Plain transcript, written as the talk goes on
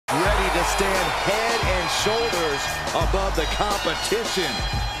to stand head and shoulders above the competition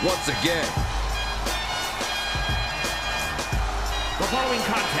once again. The following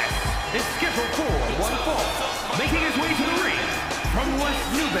contest is scheduled for one fall. Making his way to the ring from West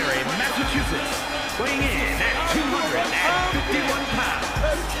Newbury, Massachusetts, weighing in at 251 pounds,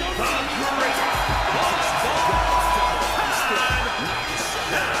 the greatest of all time,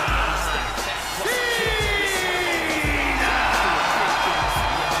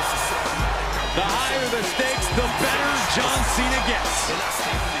 The higher the stakes, the better John Cena gets.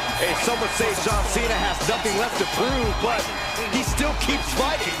 Hey, some would say John Cena has nothing left to prove, but he still keeps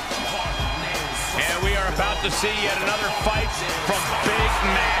fighting. And we are about to see yet another fight from Big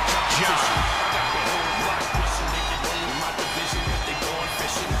Match John.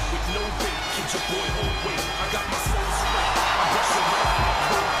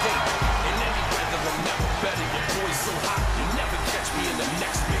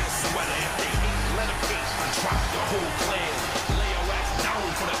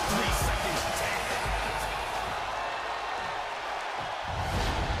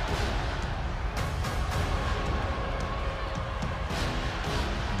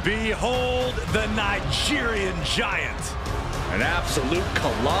 Behold the Nigerian giant. An absolute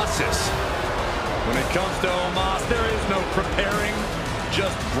colossus. When it comes to Omos, there is no preparing,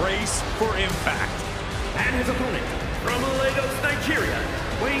 just brace for impact. And his opponent from Lagos, Nigeria,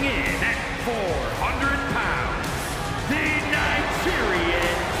 weighing in at 400 pounds, the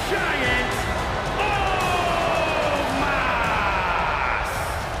Nigerian giant, Omos!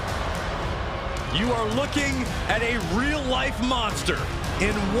 You are looking at a real-life monster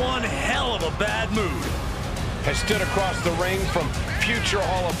in one hell of a bad mood. Has stood across the ring from future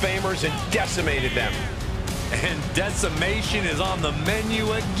Hall of Famers and decimated them. And decimation is on the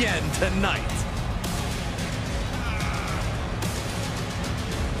menu again tonight.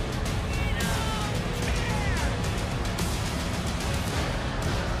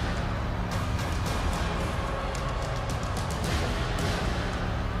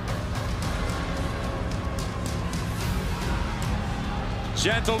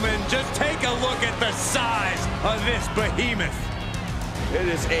 Gentlemen, just take a look at the size of this behemoth. It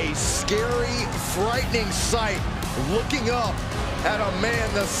is a scary, frightening sight looking up at a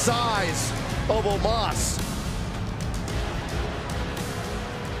man the size of Omos.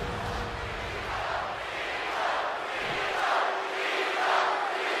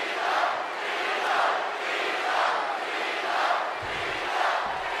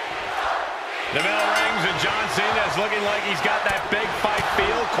 The bell rings and John Cena is looking like he's got that big fight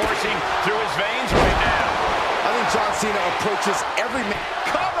feel coursing through his veins right now. I think John Cena approaches every man.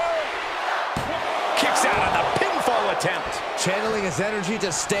 Cover! Kicks out on the pinfall attempt. Channeling his energy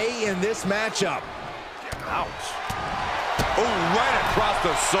to stay in this matchup. Ouch. Oh, right across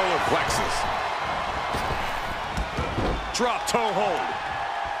the solar plexus. Drop toe hold.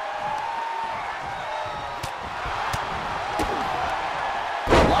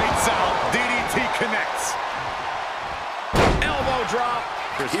 Lights out. DDT connects. Elbow drop.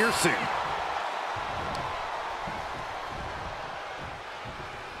 Piercing.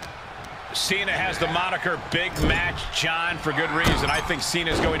 Cena has the moniker Big Match John for good reason. I think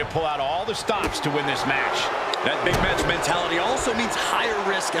Cena's going to pull out all the stops to win this match. That big match mentality also means higher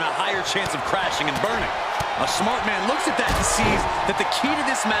risk and a higher chance of crashing and burning. A smart man looks at that and sees that the key to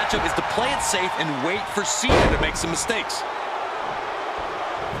this matchup is to play it safe and wait for Cena to make some mistakes.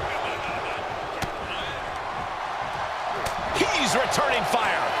 He's returning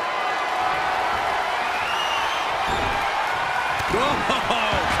fire. Oh,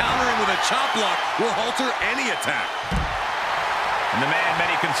 countering with a chop block will halter any attack. And the man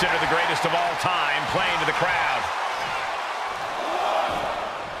many consider the greatest of all time playing to the crowd.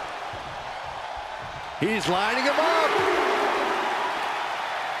 He's lining him up.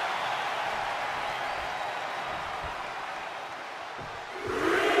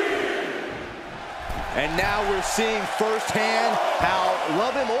 And now we're seeing firsthand how,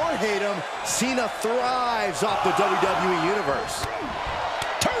 love him or hate him, Cena thrives off the WWE Universe.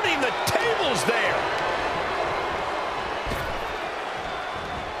 Turning the tables there.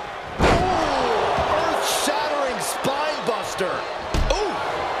 Oh, earth-shattering spine buster. Ooh,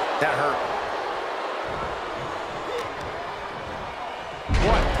 that hurt.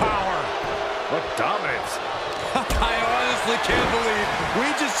 What power. What dominance. I honestly can't believe we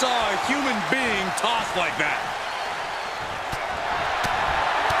just saw a human being tossed like that.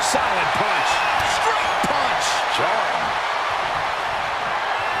 Solid punch. Straight punch. Jarring.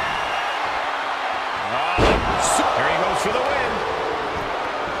 Here he goes for the win.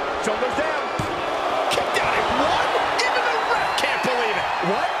 Shoulders down. Kicked out at one. Even the ref can't believe it.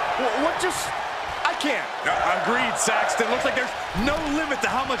 What? What just... I can't. Agreed, Saxton. Looks like there's no limit to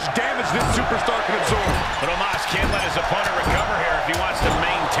how much damage this superstar can absorb. But Omos can't let his opponent recover here if he wants to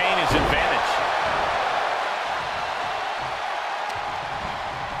maintain his advantage.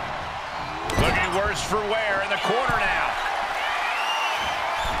 Looking worse for wear in the corner now.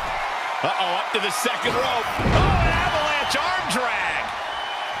 Uh-oh, up to the second rope. Oh, an avalanche arm drag.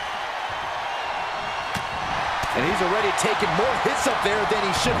 And he's already taken more hits up there than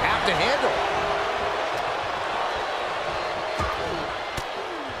he should have to handle.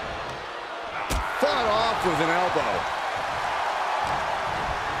 Fought off with an elbow.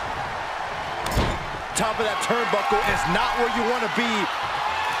 Top of that turnbuckle is not where you want to be.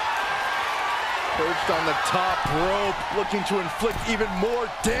 Perched on the top rope, looking to inflict even more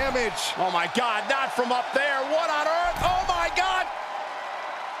damage. Oh my God, not from up there. What on earth? Oh my God!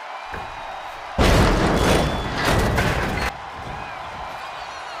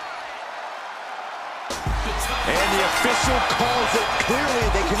 And the official calls it. Clearly,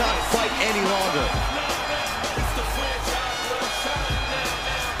 they cannot fight any longer.